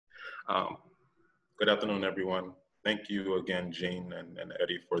Um, Good afternoon, everyone. Thank you again, Jean and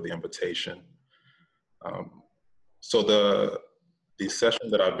Eddie, for the invitation. Um, so the session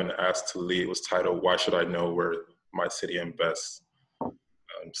that I've been asked to lead was titled, "Why Should I Know Where My City Invests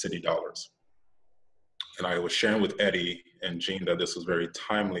City Dollars?" And I was sharing with Eddie and Jean that this was very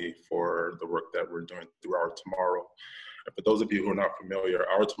timely for the work that we're doing through Our Tomorrow. And for those of you who are not familiar,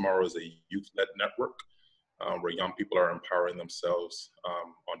 Our Tomorrow is a youth-led network where young people are empowering themselves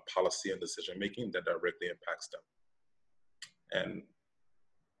on policy and decision-making that directly impacts them. And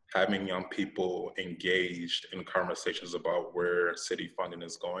having young people engaged in conversations about where city funding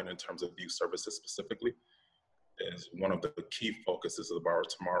is going in terms of youth services specifically is one of the key focuses of Our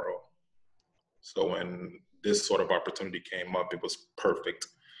Tomorrow. So when this sort of opportunity came up, it was perfect.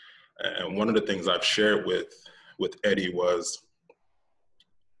 And one of the things I've shared with Eddie was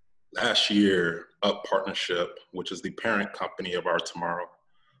last year, Up Partnership, which is the parent company of Our Tomorrow,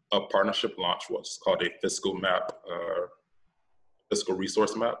 Up Partnership launched what's called a fiscal map, fiscal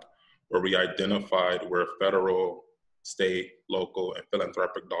resource map, where we identified where federal, state, local, and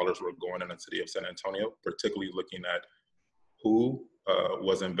philanthropic dollars were going in the city of San Antonio, particularly looking at who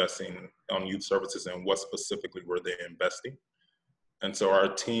was investing on youth services and what specifically were they investing. And so our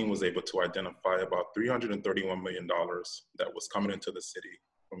team was able to identify about $331 million that was coming into the city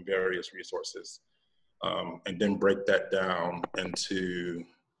from various resources, and then break that down into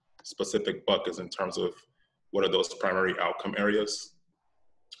specific buckets in terms of what are those primary outcome areas.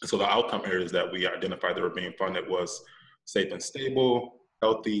 So the outcome areas that we identified that were being funded was safe and stable,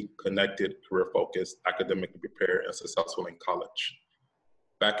 healthy, connected, career-focused, academically prepared, and successful in college.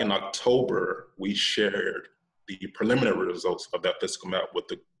 Back in October, we shared the preliminary results of that fiscal map with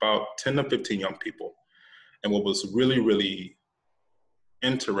about 10 to 15 young people. And what was really, really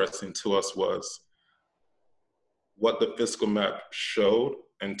interesting to us was what the fiscal map showed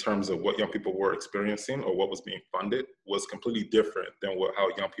in terms of what young people were experiencing or what was being funded was completely different than how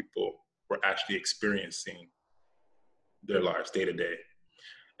young people were actually experiencing their lives day to day.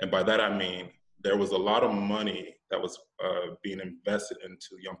 And by that, I mean, there was a lot of money that was being invested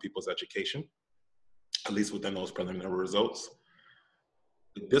into young people's education, at least within those preliminary results.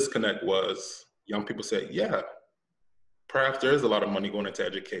 The disconnect was young people said, yeah, perhaps there is a lot of money going into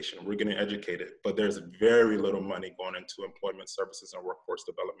education. We're getting educated, but there's very little money going into employment services and workforce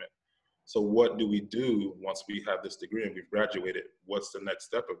development. So what do we do once we have this degree and we've graduated? What's the next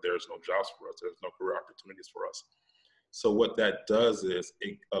step if there's no jobs for us? There's no career opportunities for us. So what that does is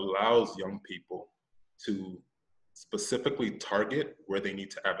it allows young people to specifically target where they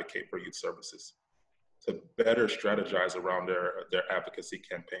need to advocate for youth services, to better strategize around their advocacy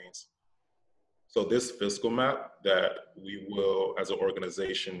campaigns. So this fiscal map that we will, as an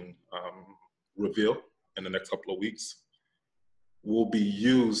organization, reveal in the next couple of weeks will be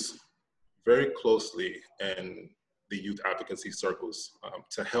used very closely in the youth advocacy circles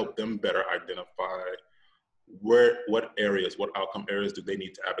to help them better identify what areas, what outcome areas do they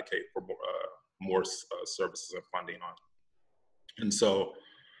need to advocate for more services and funding on. And so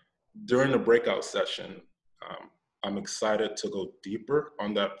during the breakout session, I'm excited to go deeper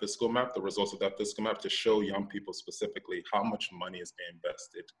on that fiscal map, the results of that fiscal map, to show young people specifically how much money is being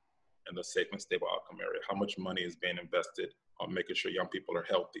invested in the safe and stable outcome area, how much money is being invested on making sure young people are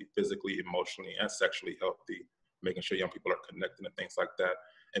healthy, physically, emotionally, and sexually healthy, making sure young people are connected and things like that,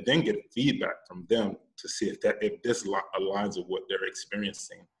 and then get feedback from them to see if this aligns with what they're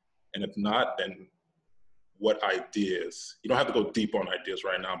experiencing. And if not, then what ideas, you don't have to go deep on ideas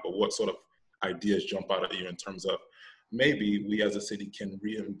right now, but what sort of ideas jump out at you in terms of maybe we as a city can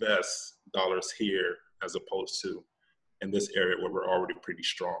reinvest dollars here as opposed to in this area where we're already pretty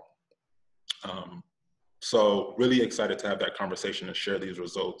strong. So really excited to have that conversation and share these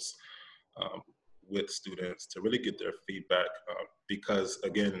results with students to really get their feedback because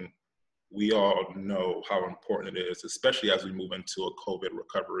again, we all know how important it is, especially as we move into a COVID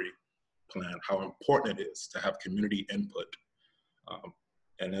recovery plan, how important it is to have community input.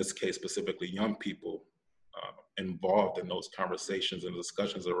 In this case, specifically young people involved in those conversations and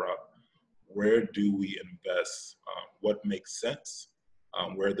discussions around where do we invest, what makes sense,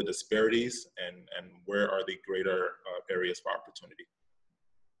 where are the disparities, and where are the greater areas for opportunity.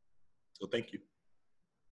 So thank you.